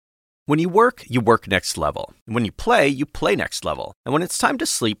When you work next level. When you play next level. And when it's time to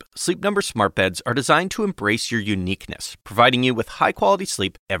sleep, Sleep Number smart beds are designed to embrace your uniqueness, providing you with high-quality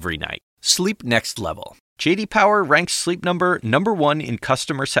sleep every night. Sleep next level. J.D. Power ranks Sleep Number number 1 in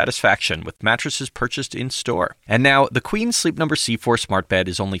customer satisfaction with mattresses purchased in-store. And now, the Queen Sleep Number C4 smart bed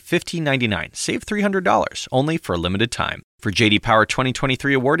is only $1,599. Save $300, only for a limited time. For J.D. Power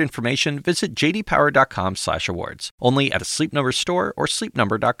 2023 award information, visit jdpower.com/awards. Only at a Sleep Number store or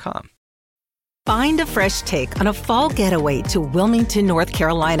sleepnumber.com. Find a fresh take on a fall getaway to Wilmington, North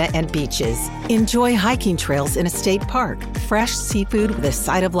Carolina and beaches. Enjoy hiking trails in a state park, fresh seafood with a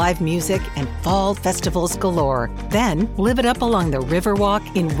side of live music, and fall festivals galore. Then live it up along the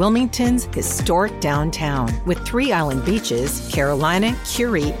Riverwalk in Wilmington's historic downtown. With 3 island beaches, Carolina,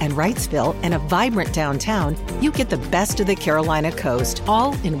 Curie, and Wrightsville, and a vibrant downtown, you get the best of the Carolina coast,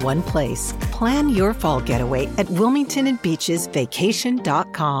 all in one place. Plan your fall getaway at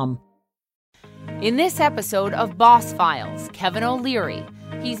WilmingtonandBeachesVacation.com. In this episode of Boss Files, Kevin O'Leary.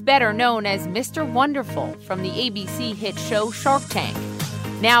 He's better known as Mr. Wonderful from the ABC hit show Shark Tank.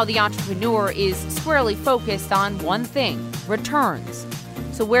 Now the entrepreneur is squarely focused on one thing, returns.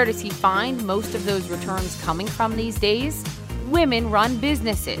 So where does he find most of those returns coming from these days? Women-run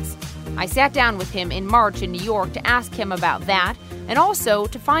businesses. I sat down with him in March in New York to ask him about that, and also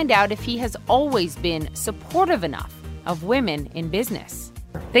to find out if he has always been supportive enough of women in business.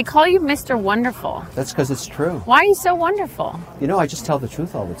 They call you Mr. Wonderful. That's because it's true. Why are you so wonderful? You know, I just tell the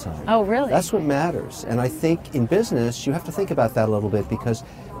truth all the time. Oh, really? That's what matters. And I think in business, you have to think about that a little bit, because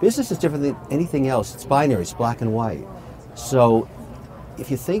business is different than anything else. It's binary, it's black and white. So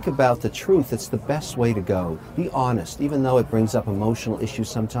if you think about the truth, it's the best way to go. Be honest, even though it brings up emotional issues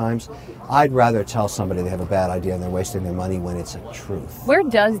sometimes. I'd rather tell somebody they have a bad idea and they're wasting their money when it's a truth. Where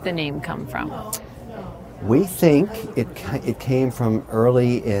does the name come from? We think it came from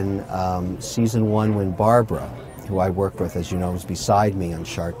early in season 1 when Barbara, who I worked with, as you know, was beside me on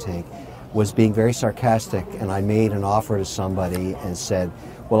Shark Tank, was being very sarcastic, and I made an offer to somebody and said,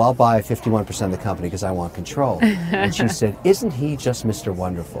 well, I'll buy 51% of the company because I want control. And she said, isn't he just Mr.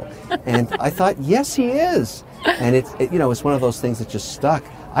 Wonderful? And I thought, yes, he is. And it's one of those things that just stuck.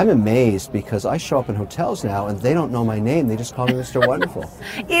 I'm amazed because I show up in hotels now and they don't know my name. They just call me Mr. Wonderful.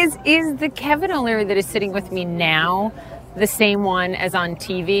 Is the Kevin O'Leary that is sitting with me now the same one as on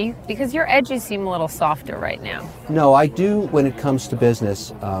TV? Because your edges seem a little softer right now. No, I do when it comes to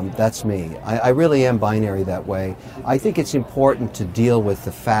business. That's me. I really am binary that way. I think it's important to deal with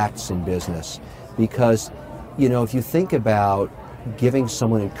the facts in business because, if you think about giving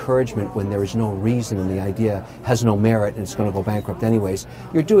someone encouragement when there is no reason and the idea has no merit and it's going to go bankrupt anyways,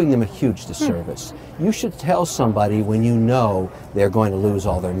 you're doing them a huge disservice. You should tell somebody when you know they're going to lose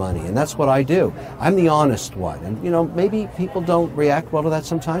all their money, and that's what I do. I'm the honest one, and maybe people don't react well to that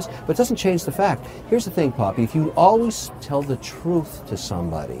sometimes, but it doesn't change the fact. Here's the thing, Poppy, if you always tell the truth to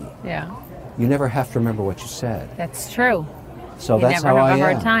somebody, you never have to remember what you said. That's true. So that's how I am. You never have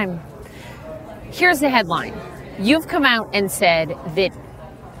a hard time. Here's the headline. You've come out and said that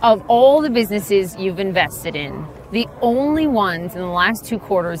of all the businesses you've invested in, the only ones in the last 2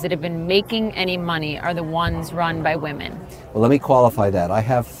 quarters that have been making any money are the ones run by women. Well, let me qualify that. I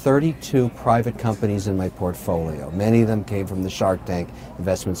have 32 private companies in my portfolio. Many of them came from the Shark Tank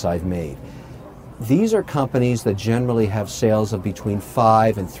investments I've made. These are companies that generally have sales of between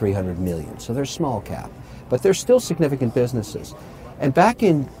 5 and 300 million, so they're small cap, but they're still significant businesses. And back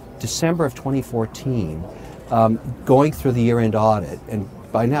in December of 2014, going through the year-end audit, and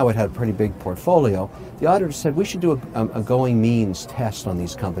by now it had a pretty big portfolio, the auditor said we should do a going means test on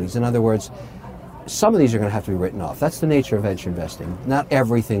these companies. In other words, some of these are going to have to be written off. That's the nature of venture investing. Not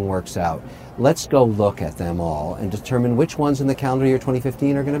everything works out. Let's go look at them all and determine which ones in the calendar year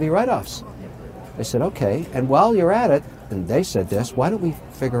 2015 are going to be write-offs. I said, okay, and while you're at it, and they said this, why don't we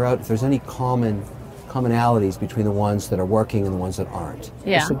figure out if there's any commonalities between the ones that are working and the ones that aren't.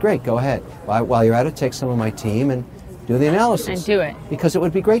 Yeah. I said, great, go ahead. While you're at it, take some of my team and do the analysis. And do it. Because it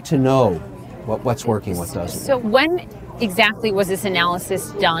would be great to know what's working, what doesn't. So when exactly was this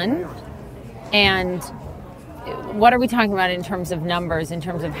analysis done? And what are we talking about in terms of numbers, in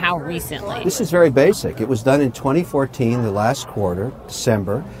terms of how recently? This is very basic. It was done in 2014, the last quarter,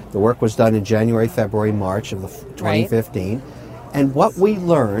 December. The work was done in January, February, March of 2015. Right. And what we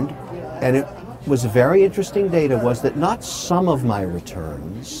learned, and it was very interesting data, was that not some of my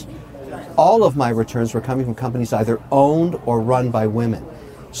returns, all of my returns were coming from companies either owned or run by women.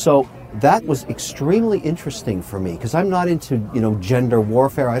 So that was extremely interesting for me because I'm not into, gender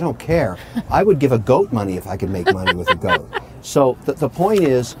warfare. I don't care. I would give a goat money if I could make money with a goat. So the point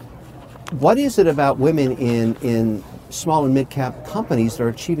is, what is it about women in small and mid-cap companies that are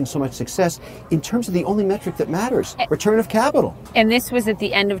achieving so much success in terms of the only metric that matters, return of capital. And this was at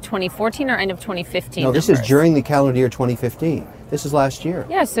the end of 2014 or end of 2015? No, this is during the calendar year 2015. This is last year.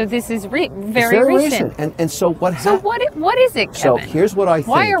 Yeah, so this is very recent. And so what happened? So what is it, Kevin? So here's what I think.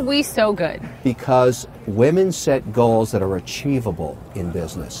 Why are we so good? Because women set goals that are achievable in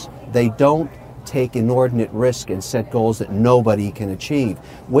business. They don't take inordinate risk and set goals that nobody can achieve.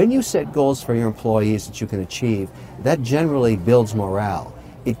 When you set goals for your employees that you can achieve, that generally builds morale.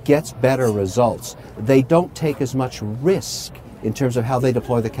 It gets better results. They don't take as much risk in terms of how they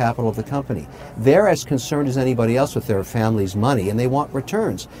deploy the capital of the company. They're as concerned as anybody else with their family's money, and they want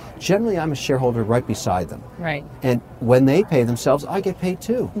returns. Generally, I'm a shareholder right beside them. Right. And when they pay themselves, I get paid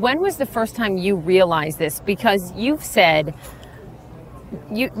too. When was the first time you realized this? Because you've said,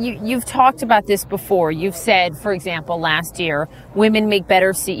 you've talked about this before. You've said, for example, last year, women make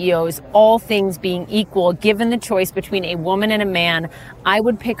better CEOs, all things being equal. Given the choice between a woman and a man, I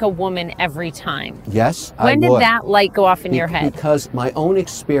would pick a woman every time. Yes, I would. When did that light go off in your head? Because my own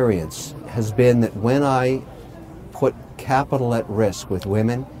experience has been that when I put capital at risk with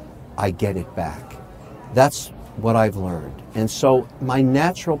women, I get it back. That's what I've learned. And so my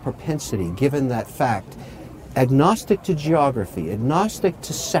natural propensity, given that fact, agnostic to geography, agnostic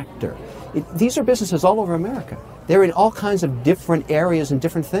to sector. These are businesses all over America. They're in all kinds of different areas and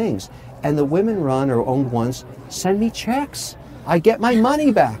different things. And the women-run or owned ones send me checks. I get my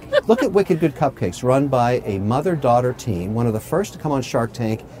money back. Look at Wicked Good Cupcakes, run by a mother-daughter team, one of the first to come on Shark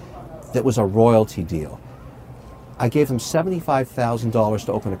Tank that was a royalty deal. I gave them $75,000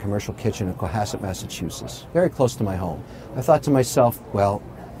 to open a commercial kitchen in Cohasset, Massachusetts, very close to my home. I thought to myself, well,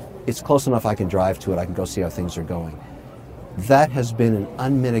 it's close enough I can drive to it. I can go see how things are going. That has been an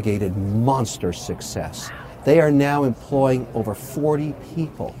unmitigated monster success. They are now employing over 40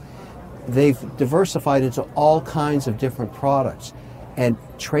 people. They've diversified into all kinds of different products. And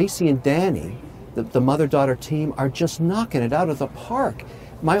Tracy and Danny, the mother-daughter team, are just knocking it out of the park.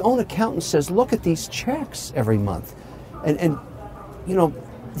 My own accountant says, look at these checks every month. And you know,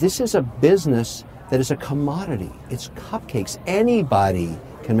 this is a business that is a commodity. It's cupcakes. Anybody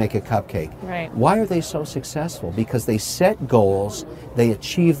can make a cupcake. Right. Why are they so successful? Because they set goals, they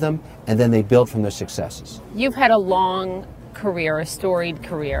achieve them, and then they build from their successes. You've had a long career, a storied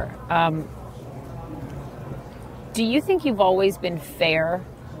career. Do you think you've always been fair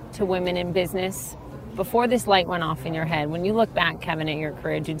to women in business? Before this light went off in your head, when you look back, Kevin, at your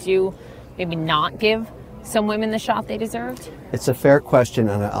career, did you maybe not give some women the shot they deserved? It's a fair question,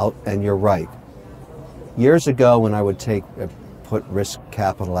 and you're right. Years ago, when I would put risk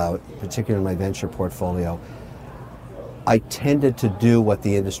capital out, particularly in my venture portfolio, I tended to do what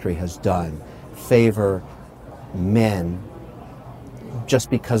the industry has done, favor men, just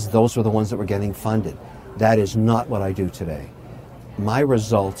because those were the ones that were getting funded. That is not what I do today. My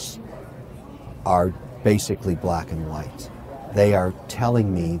results are basically black and white. They are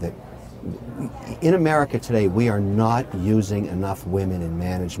telling me that in America today, we are not using enough women in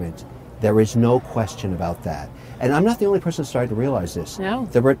management. There is no question about that. And I'm not the only person starting to realize this. No.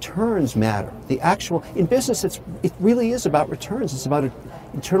 The returns matter. In business, it really is about returns. It's about an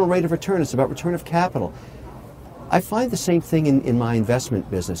internal rate of return. It's about return of capital. I find the same thing in my investment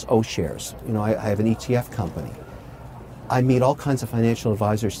business, O-Shares. You know, I have an ETF company. I meet all kinds of financial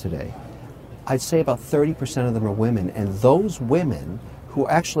advisors today. I'd say about 30% of them are women, and those women who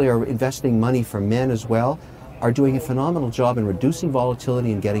actually are investing money for men as well are doing a phenomenal job in reducing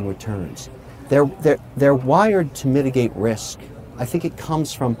volatility and getting returns. They're wired to mitigate risk. I think it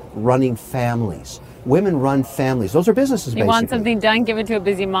comes from running families. Women run families. Those are businesses, basically. You want something done, give it to a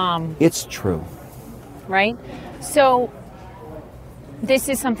busy mom. It's true. Right? So this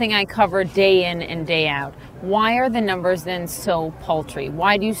is something I cover day in and day out. Why are the numbers then so paltry?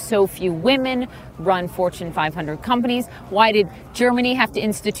 Why do so few women run Fortune 500 companies? Why did Germany have to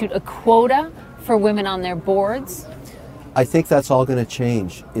institute a quota for women on their boards? I think that's all going to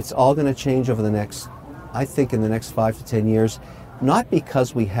change. It's all going to change over the next, I think in the next 5 to 10 years, not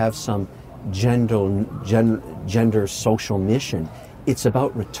because we have some gender social mission. It's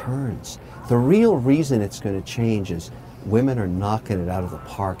about returns. The real reason it's going to change is women are knocking it out of the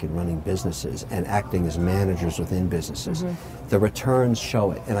park in running businesses and acting as managers within businesses. Mm-hmm. The returns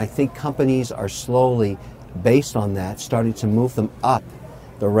show it. And I think companies are slowly, based on that, starting to move them up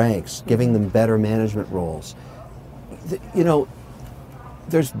the ranks, giving them better management roles. You know,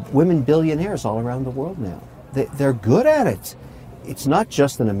 there's women billionaires all around the world now. They're good at it. It's not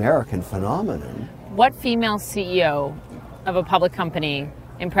just an American phenomenon. What female CEO of a public company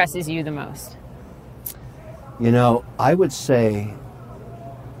impresses you the most? You know, I would say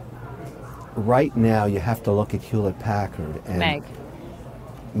right now you have to look at Hewlett-Packard. And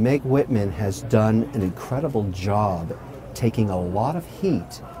Meg Whitman has done an incredible job taking a lot of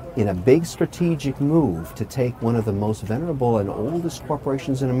heat in a big strategic move to take one of the most venerable and oldest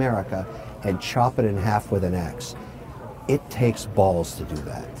corporations in America and chop it in half with an axe. It takes balls to do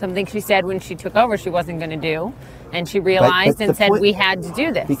that. Something she said when she took over she wasn't going to do, and she realized and said, we had to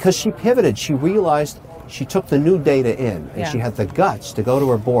do this. Because she pivoted. She realized she took the new data in, and she had the guts to go to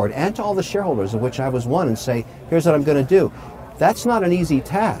her board and to all the shareholders, of which I was one, and say, here's what I'm going to do. That's not an easy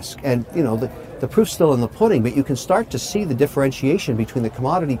task. And, you know, the proof's still in the pudding, but you can start to see the differentiation between the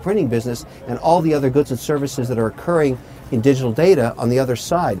commodity printing business and all the other goods and services that are occurring in digital data on the other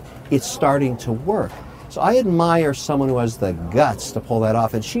side. It's starting to work. So I admire someone who has the guts to pull that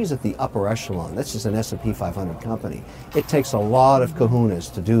off, and she's at the upper echelon. This is an S&P 500 company. It takes a lot of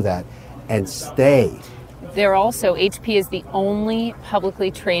kahunas to do that and stay. They're also, HP is the only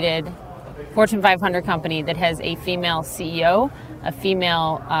publicly traded Fortune 500 company that has a female CEO, a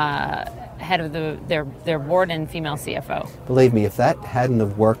female head of their board, and female CFO. Believe me, if that hadn't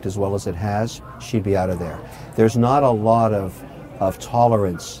have worked as well as it has, she'd be out of there. There's not a lot of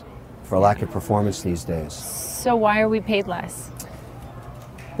tolerance for lack of performance these days. So why are we paid less?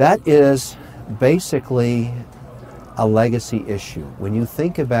 That is basically a legacy issue. When you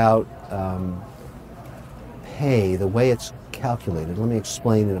think about pay, the way it's calculated, let me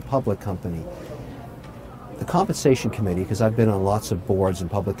explain. In a public company, the compensation committee, because I've been on lots of boards in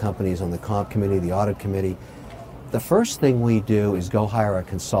public companies, on the comp committee, the audit committee, the first thing we do is go hire a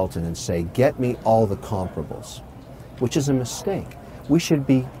consultant and say, get me all the comparables, which is a mistake. We should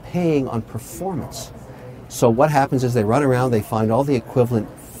be paying on performance. So what happens is they run around, they find all the equivalent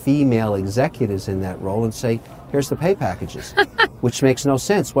female executives in that role and say, here's the pay packages, which makes no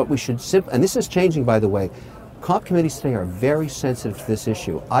sense. What we should and this is changing, by the way. Comp committees today are very sensitive to this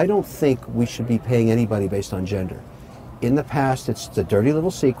issue. I don't think we should be paying anybody based on gender. In the past, it's the dirty little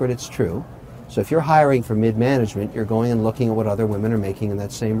secret, it's true. So if you're hiring for mid-management, you're going and looking at what other women are making in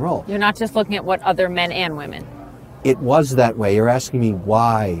that same role. You're not just looking at what other men and women. It was that way. You're asking me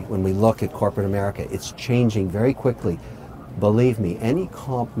why when we look at corporate America. It's changing very quickly. Believe me, any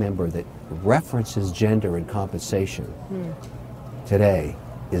comp member that references gender in compensation today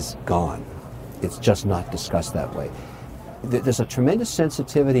is gone. It's just not discussed that way. There's a tremendous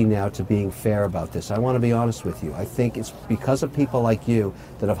sensitivity now to being fair about this. I want to be honest with you. I think it's because of people like you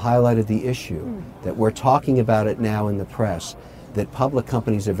that have highlighted the issue, that we're talking about it now in the press, that public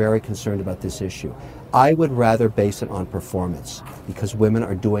companies are very concerned about this issue. I would rather base it on performance, because women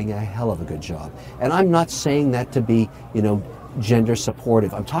are doing a hell of a good job. And I'm not saying that to be, gender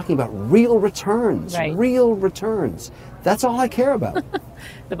supportive. I'm talking about real returns, real returns. That's all I care about.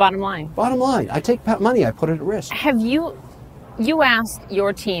 The bottom line. Bottom line. I take money, I put it at risk. Have you asked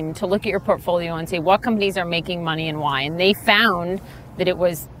your team to look at your portfolio and say what companies are making money and why? And they found that it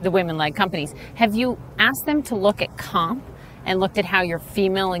was the women-led companies. Have you asked them to look at comp and looked at how your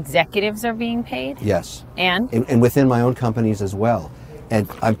female executives are being paid? Yes. And within my own companies as well. And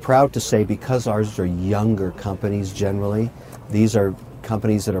I'm proud to say, because ours are younger companies generally, these are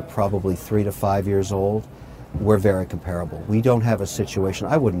companies that are probably 3 to 5 years old, we're very comparable. We don't have a situation,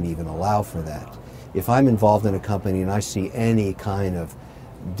 I wouldn't even allow for that. If I'm involved in a company and I see any kind of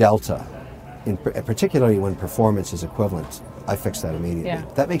delta, particularly when performance is equivalent, I fix that immediately. Yeah.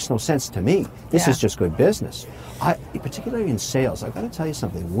 That makes no sense to me. This is just good business. Particularly in sales, I've got to tell you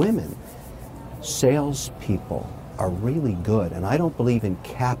something. Women, salespeople are really good, and I don't believe in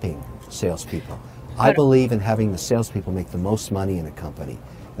capping salespeople. I believe in having the salespeople make the most money in a company.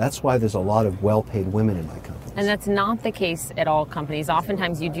 That's why there's a lot of well-paid women in my companies. And that's not the case at all companies.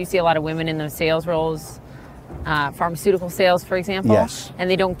 Oftentimes you do see a lot of women in those sales roles, pharmaceutical sales, for example. Yes. And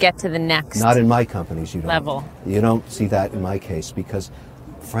they don't get to the next Not in my companies, you don't. level. You don't see that in my case, because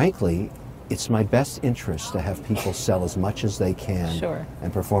frankly, it's my best interest to have people sell as much as they can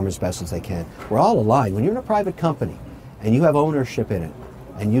and perform as best as they can. We're all aligned. When you're in a private company and you have ownership in it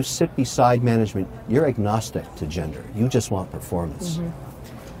and you sit beside management, you're agnostic to gender. You just want performance.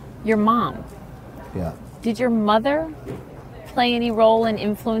 Your mom. Yeah. Did your mother play any role in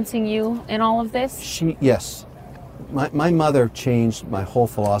influencing you in all of this? Yes. My mother changed my whole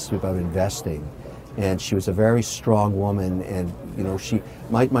philosophy about investing, and she was a very strong woman. And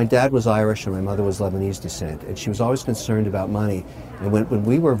my dad was Irish and my mother was Lebanese descent, and she was always concerned about money. And when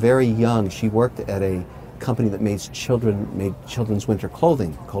we were very young, she worked at a company that made children's winter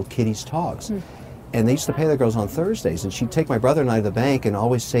clothing called Kitty's Togs. And they used to pay the girls on Thursdays, and she'd take my brother and I to the bank and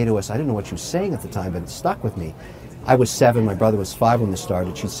always say to us, I didn't know what she was saying at the time, but it stuck with me. I was 7, my brother was 5 when this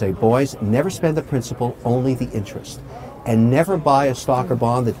started. She'd say, boys, never spend the principal, only the interest. and never buy a stock or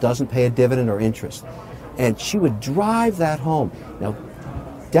bond that doesn't pay a dividend or interest. And she would drive that home. Now,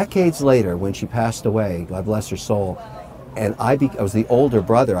 decades later, when she passed away, God bless her soul, and I was the older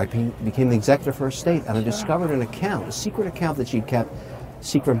brother, I became the executor for her estate, and I discovered an account, a secret account that she'd kept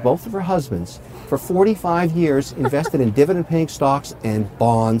secret from both of her husbands for 45 years, invested in dividend-paying stocks and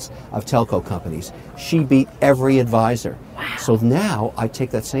bonds of telco companies. She beat every advisor. Wow. So now I take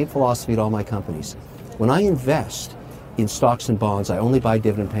that same philosophy to all my companies. When I invest in stocks and bonds, I only buy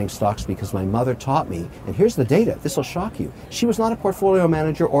dividend-paying stocks because my mother taught me, and here's the data, this will shock you. She was not a portfolio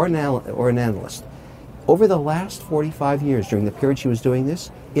manager or an analyst. Over the last 45 years, during the period she was doing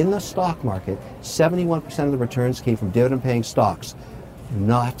this, in the stock market, 71% of the returns came from dividend-paying stocks,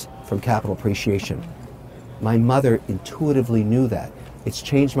 not from capital appreciation. My mother intuitively knew that. It's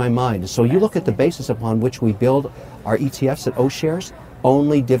changed my mind. So you look at the basis upon which we build our ETFs at O-Shares,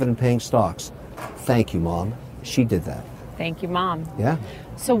 only dividend-paying stocks. Thank you, Mom. She did that. Thank you, Mom. Yeah.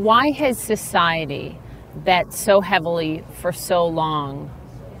 So why has society bet so heavily for so long,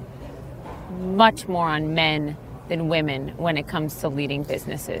 much more on men than women when it comes to leading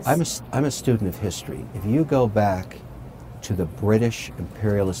businesses? I'm a student of history. If you go back to the British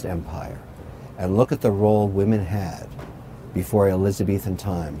imperialist empire and look at the role women had before Elizabethan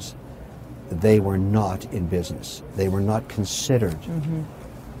times, they were not in business. They were not considered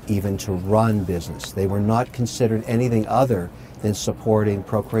even to run business. They were not considered anything other than supporting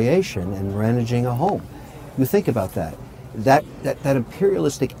procreation and managing a home. You think about that. That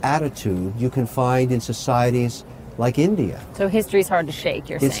imperialistic attitude you can find in societies like India. So history's hard to shake,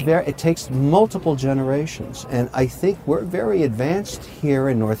 you're saying? It takes multiple generations, and I think we're very advanced here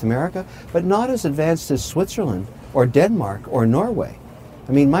in North America, but not as advanced as Switzerland or Denmark or Norway.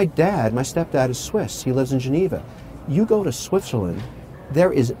 I mean, my stepdad is Swiss. He lives in Geneva. You go to Switzerland,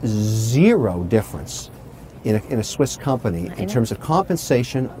 there is zero difference in a Swiss company in terms of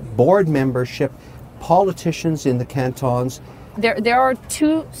compensation, board membership, politicians in the cantons. There are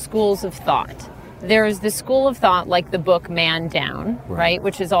two schools of thought. There is the school of thought like the book Man Down, right?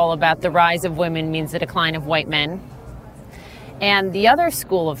 Which is all about the rise of women means the decline of white men. And the other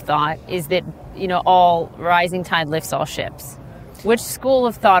school of thought is that, all rising tide lifts all ships. Which school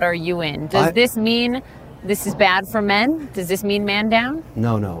of thought are you in? Does this mean this is bad for men? Does this mean Man Down?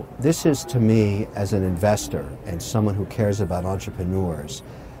 No. This is, to me, as an investor and someone who cares about entrepreneurs,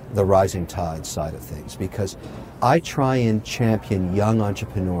 the rising tide side of things, because I try and champion young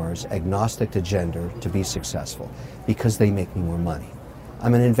entrepreneurs, agnostic to gender, to be successful because they make me more money.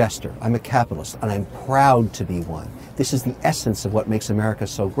 I'm an investor, I'm a capitalist, and I'm proud to be one. This is the essence of what makes America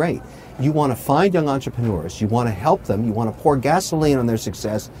so great. You want to find young entrepreneurs, you want to help them, you want to pour gasoline on their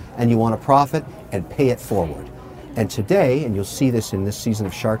success, and you want to profit and pay it forward. And today, and you'll see this in this season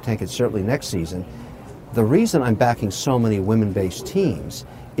of Shark Tank and certainly next season, the reason I'm backing so many women-based teams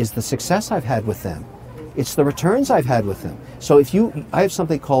is the success I've had with them. It's the returns I've had with them. So I have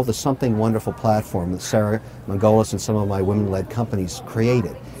something called the Something Wonderful platform that Sarah Margolis and some of my women-led companies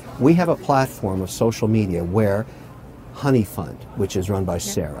created. We have a platform of social media where Honey Fund, which is run by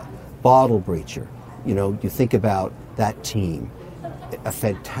Sarah, Bottle Breacher, you think about that team, a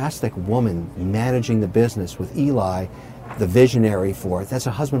fantastic woman managing the business with Eli, the visionary for it. That's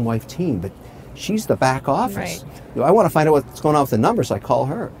a husband-wife team, but she's the back office. Right. I want to find out what's going on with the numbers. I call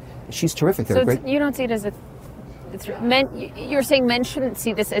her. She's terrific. So you don't see it as a men? You're saying men shouldn't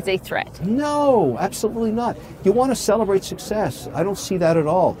see this as a threat? No, absolutely not. You want to celebrate success. I don't see that at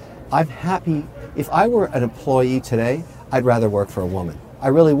all. I'm happy. If I were an employee today, I'd rather work for a woman. I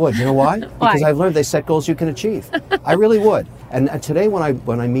really would. You know why? Because I've learned they set goals you can achieve. I really would. And today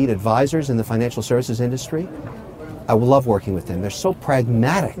when I meet advisors in the financial services industry, I love working with them. They're so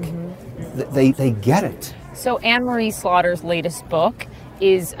pragmatic. They get it. So Anne-Marie Slaughter's latest book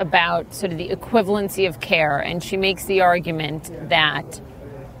is about sort of the equivalency of care, and she makes the argument that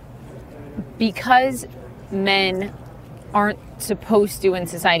because men aren't supposed to in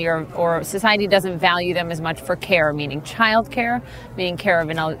society, or society doesn't value them as much for care, meaning child care, meaning care of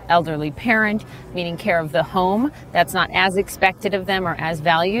an elderly parent, meaning care of the home, that's not as expected of them or as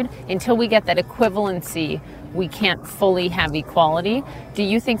valued. Until we get that equivalency, we can't fully have equality. Do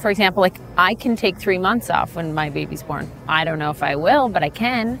you think, for example, I can take 3 months off when my baby's born? I don't know if I will, but I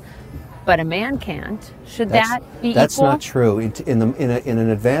can. But a man can't. Should that be That's equal? Not true. In an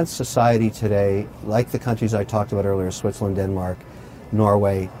advanced society today, like the countries I talked about earlier, Switzerland, Denmark,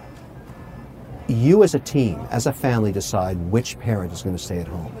 Norway, you as a team, as a family, decide which parent is going to stay at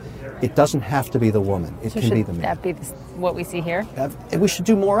home. It doesn't have to be the woman. It can be the man. Should that be what we see here? We should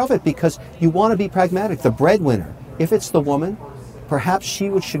do more of it because you want to be pragmatic. The breadwinner, if it's the woman, perhaps she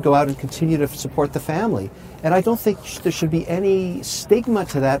should go out and continue to support the family. And I don't think there should be any stigma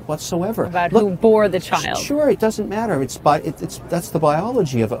to that whatsoever. About who bore the child. Sure, it doesn't matter. That's the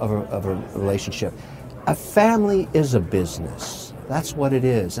biology of a relationship. A family is a business. That's what it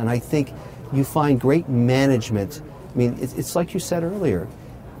is. And I think you find great management. I mean, it's like you said earlier.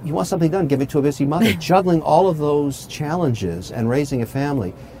 You want something done, give it to a busy mother. Juggling all of those challenges and raising a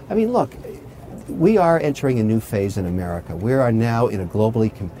family. I mean, look, we are entering a new phase in America. We are now in a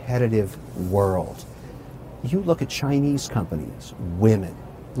globally competitive world. You look at Chinese companies, women.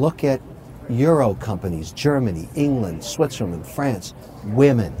 Look at Euro companies, Germany, England, Switzerland, France,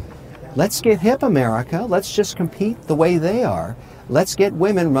 women. Let's get hip, America. Let's just compete the way they are. Let's get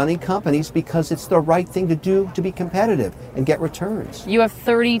women running companies because it's the right thing to do to be competitive and get returns. You have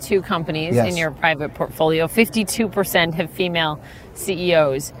 32 companies Yes. in your private portfolio. 52% have female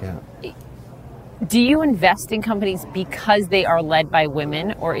CEOs. Yeah. Do you invest in companies because they are led by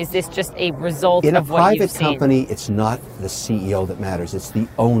women, or is this just a result In a of what you've private seen? company, it's not the CEO that matters, it's the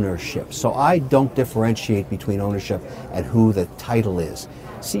ownership. So I don't differentiate between ownership and who the title is.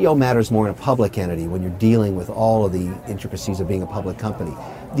 CEO matters more in a public entity when you're dealing with all of the intricacies of being a public company.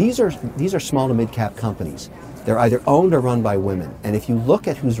 These are small to mid-cap companies. They're either owned or run by women. And if you look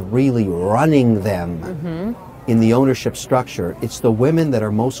at who's really running them, in the ownership structure, it's the women that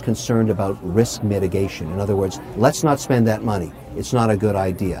are most concerned about risk mitigation. In other words, let's not spend that money. It's not a good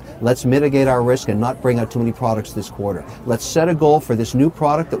idea. Let's mitigate our risk and not bring out too many products this quarter. Let's set a goal for this new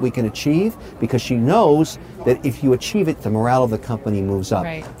product that we can achieve, because she knows that if you achieve it, the morale of the company moves up.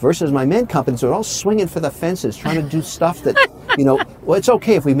 Right. Versus my men companies are all swinging for the fences, trying to do stuff that, well, it's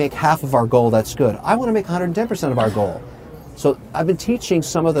okay if we make half of our goal, that's good. I want to make 110% of our goal. So I've been teaching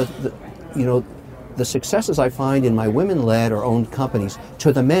some of the successes I find in my women-led or owned companies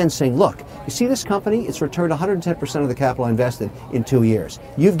to the men, saying, look, you see this company? It's returned 110% of the capital I invested in 2 years.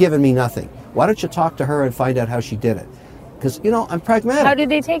 You've given me nothing. Why don't you talk to her and find out how she did it? Because, I'm pragmatic. How did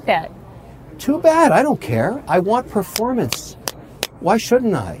they take that? Too bad. I don't care. I want performance. Why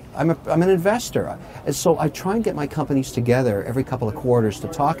shouldn't I? I'm an investor. And so I try and get my companies together every couple of quarters to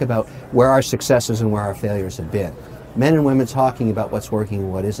talk about where our successes and where our failures have been. Men and women talking about what's working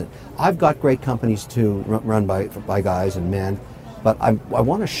and what isn't. I've got great companies too, run by guys and men, but I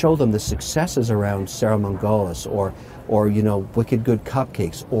want to show them the successes around Sarah Mongolis or Wicked Good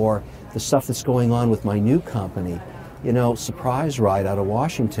Cupcakes, or the stuff that's going on with my new company, Surprise Ride out of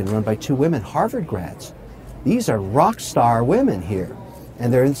Washington, run by 2 women, Harvard grads. These are rock star women here,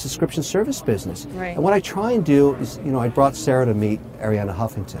 and they're in the subscription service business. Right. And what I try and do is, I brought Sarah to meet Arianna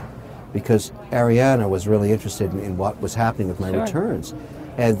Huffington, because Arianna was really interested in what was happening with my returns.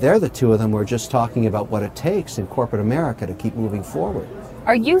 And they're the 2 of them who are just talking about what it takes in corporate America to keep moving forward.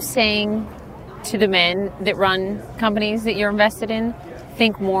 Are you saying to the men that run companies that you're invested in,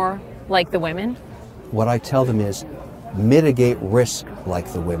 think more like the women? What I tell them is mitigate risk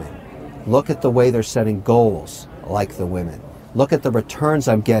like the women. Look at the way they're setting goals like the women. Look at the returns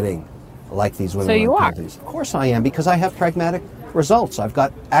I'm getting like these women. So you are? Companies. Of course I am, because I have pragmatic results. I've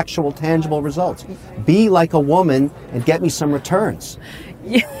got actual tangible results. Be like a woman and get me some returns.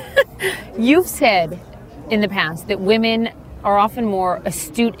 You've said in the past that women are often more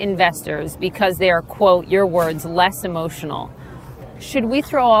astute investors because they are, quote, your words, less emotional. Should we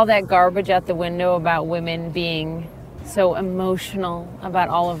throw all that garbage out the window about women being so emotional about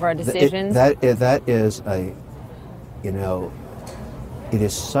all of our decisions? That is it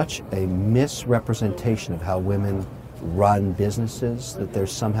is such a misrepresentation of how women run businesses, that they're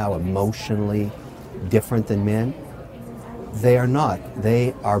somehow emotionally different than men. They are not.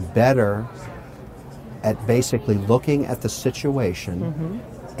 They are better at basically looking at the situation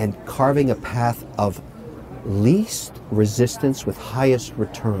and carving a path of least resistance with highest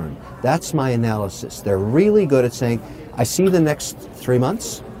return. That's my analysis. They're really good at saying, I see the next 3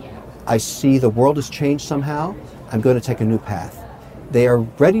 months, I see the world has changed somehow, I'm going to take a new path. They are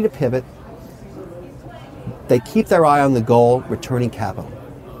ready to pivot. They keep their eye on the goal, returning capital,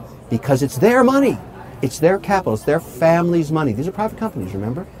 because it's their money. It's their capital. It's their family's money. These are private companies,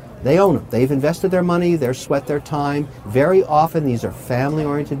 remember? They own them. They've invested their money, their sweat, their time. Very often these are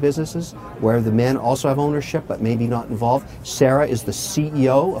family-oriented businesses where the men also have ownership but maybe not involved. Sarah is the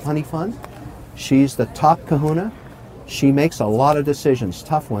CEO of Honey Fund. She's the top kahuna. She makes a lot of decisions,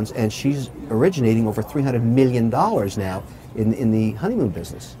 tough ones, and she's originating over $300 million now in the honeymoon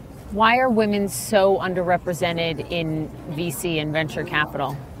business. Why are women so underrepresented in VC and venture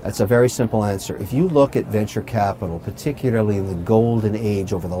capital? That's a very simple answer. If you look at venture capital, particularly in the golden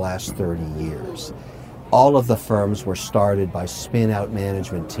age over the last 30 years, all of the firms were started by spin-out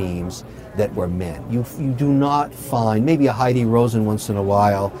management teams that were men. You do not find, maybe a Heidi Rosen once in a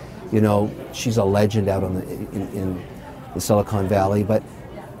while, she's a legend out on in the Silicon Valley, but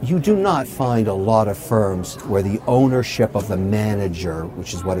you do not find a lot of firms where the ownership of the manager,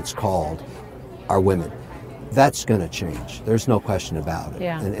 which is what it's called, are women. That's going to change. There's no question about it.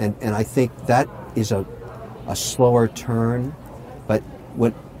 Yeah. And I think that is a slower turn, but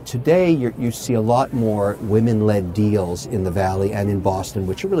today you see a lot more women-led deals in the Valley and in Boston,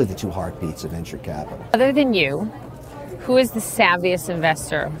 which are really the two heartbeats of venture capital. Other than you, who is the savviest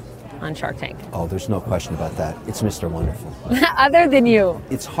investor on Shark Tank? Oh, there's no question about that. It's Mr. Wonderful. Other than you.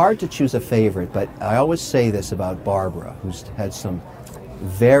 It's hard to choose a favorite, but I always say this about Barbara, who's had some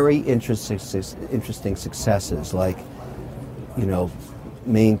very interesting successes, like,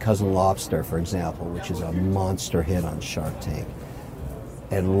 Maine Cousin Lobster, for example, which is a monster hit on Shark Tank.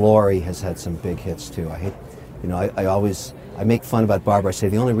 And Lori has had some big hits too. I make fun about Barbara. I say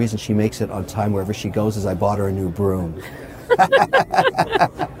the only reason she makes it on time wherever she goes is I bought her a new broom.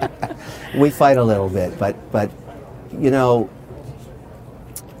 We fight a little bit, but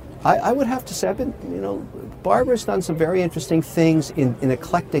I would have to say, Barbara's done some very interesting things in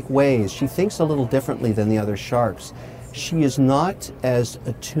eclectic ways. She thinks a little differently than the other sharks. She is not as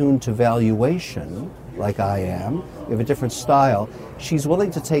attuned to valuation like I am. We have a different style. She's willing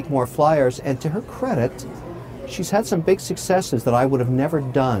to take more flyers, and to her credit, she's had some big successes that I would have never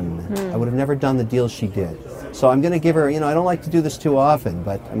done. I would have never done the deals she did. So I'm going to give her, I don't like to do this too often,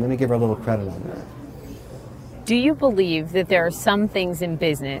 but I'm going to give her a little credit on that. Do you believe that there are some things in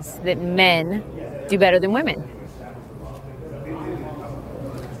business that men do better than women?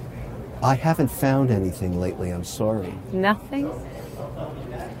 I haven't found anything lately, I'm sorry. Nothing?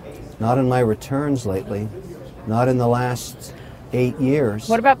 Not in my returns lately. Not in the last 8 years.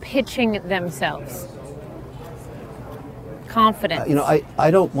 What about pitching themselves? Confidence. I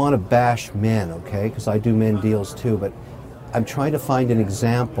don't want to bash men, okay, because I do men deals too, but I'm trying to find an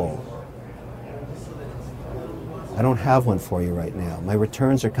example. I don't have one for you right now. My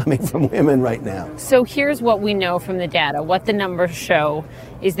returns are coming from women right now. So here's what we know from the data. What the numbers show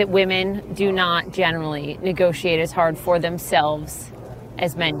is that women do not generally negotiate as hard for themselves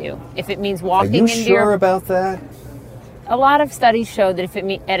as men do. If it means walking into Are you sure about that? A lot of studies show that if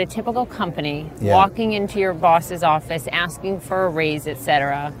it at a typical company, walking into your boss's office, asking for a raise,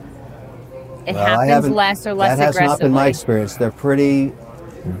 etc., it happens less or less aggressively. That has not been my experience. They're pretty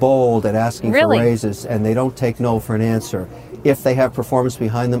bold at asking for raises, and they don't take no for an answer. If they have performance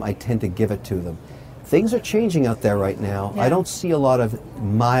behind them, I tend to give it to them. Things are changing out there right now. Yeah. I don't see a lot of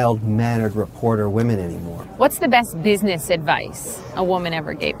mild-mannered reporter women anymore. What's the best business advice a woman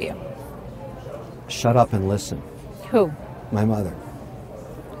ever gave you? Shut up and listen. Who? My mother.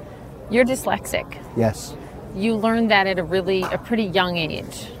 You're dyslexic. Yes. You learned that at a pretty young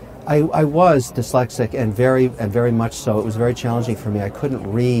age. I was dyslexic, and very much so. It was very challenging for me. I couldn't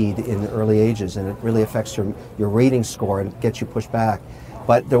read in the early ages, and it really affects your reading score and gets you pushed back.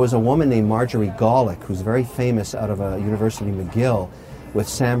 But there was a woman named Marjorie Golick, who's very famous out of University McGill, with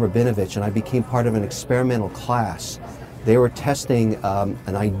Sam Rabinovich, and I became part of an experimental class. They were testing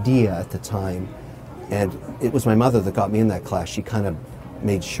an idea at the time, and it was my mother that got me in that class. She kind of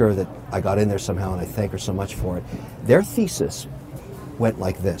made sure that I got in there somehow, and I thank her so much for it. Their thesis went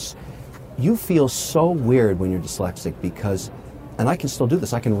like this. You feel so weird when you're dyslexic because, and I can still do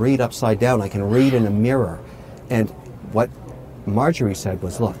this, I can read upside down, I can read in a mirror. And what Marjorie said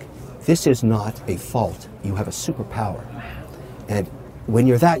was, look, this is not a fault. You have a superpower. And when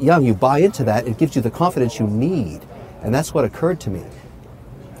you're that young, you buy into that, it gives you the confidence you need. And that's what occurred to me.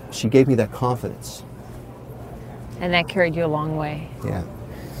 She gave me that confidence. And that carried you a long way. Yeah.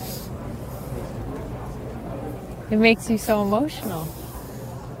 It makes you so emotional.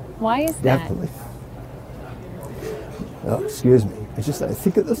 Why is that? Definitely. Oh, excuse me. I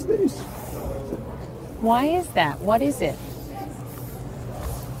think of those days. Why is that? What is it?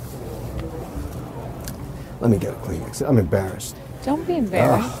 Let me get a Kleenex. I'm embarrassed. Don't be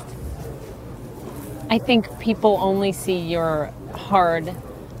embarrassed. I think people only see your hard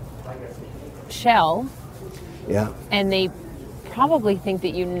shell. Yeah. And they probably think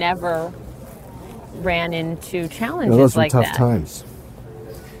that you never ran into challenges those were like that. Tough times.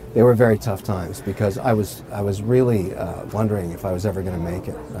 They were very tough times because I was really wondering if I was ever going to make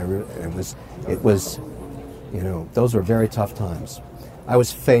it. It was, those were very tough times. I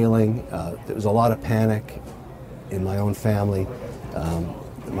was failing. There was a lot of panic in my own family.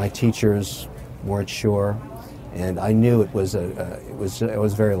 My teachers weren't sure, and I knew I was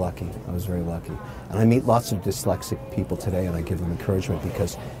very lucky. I was very lucky, and I meet lots of dyslexic people today, and I give them encouragement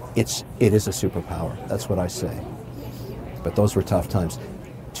because it is a superpower. That's what I say. But those were tough times.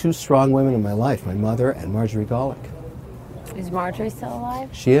 Two strong women in my life, my mother and Marjorie Golick. Is Marjorie still alive?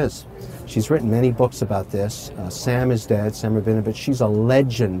 She is. She's written many books about this. Sam is dead, Sam Rabinovich. She's a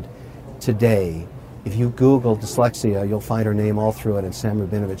legend today. If you Google dyslexia, you'll find her name all through it, and Sam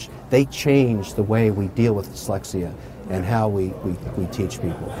Rabinovich. They changed the way we deal with dyslexia and how we teach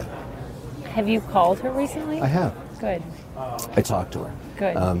people. Have you called her recently? I have. Good. I talked to her.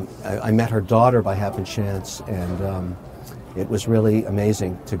 Good. I met her daughter by happen chance, and it was really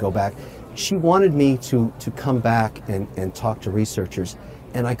amazing to go back. She wanted me to come back and talk to researchers,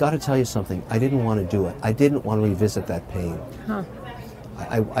 and I got to tell you something, I didn't want to do it. I didn't want to revisit that pain. Huh.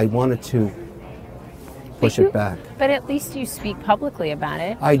 I wanted to push it back. But at least you speak publicly about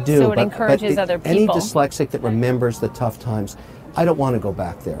it. I do. So it encourages other people. Any dyslexic that remembers the tough times, I don't want to go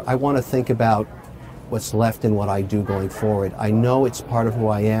back there. I want to think about what's left in what I do going forward. I know it's part of who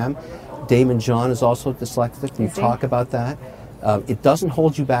I am. Damon John is also dyslexic. You talk about that. It doesn't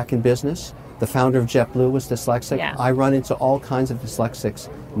hold you back in business. The founder of JetBlue was dyslexic. Yeah. I run into all kinds of dyslexics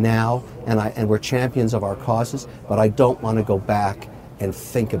now, and we're champions of our causes, but I don't want to go back and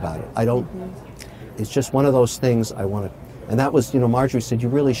think about it. I don't. It's just one of those things I want to. And that was, Marjorie said, you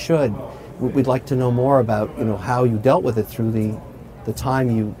really should. We'd like to know more about, how you dealt with it through the time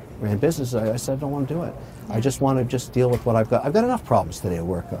you ran business. I said, I don't want to do it. I just want to deal with what I've got. I've got enough problems today to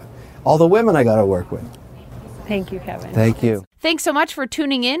work on. All the women I got to work with. Thank you, Kevin. Thank you. Thanks so much for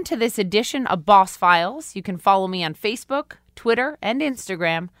tuning in to this edition of Boss Files. You can follow me on Facebook, Twitter, and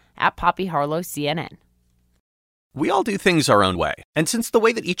Instagram at Poppy Harlow CNN. We all do things our own way. And since the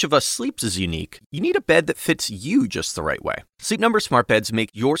way that each of us sleeps is unique, you need a bed that fits you just the right way. Sleep Number smart beds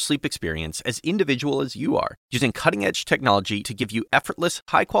make your sleep experience as individual as you are, using cutting-edge technology to give you effortless,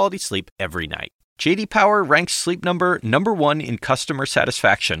 high-quality sleep every night. J.D. Power ranks Sleep Number #1 in customer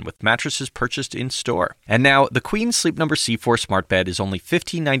satisfaction with mattresses purchased in-store. And now, the Queen Sleep Number C4 smart bed is only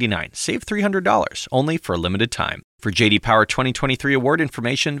 $1,599. Save $300, only for a limited time. For J.D. Power 2023 award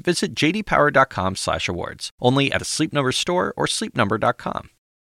information, visit jdpower.com/awards. Only at a Sleep Number store or sleepnumber.com.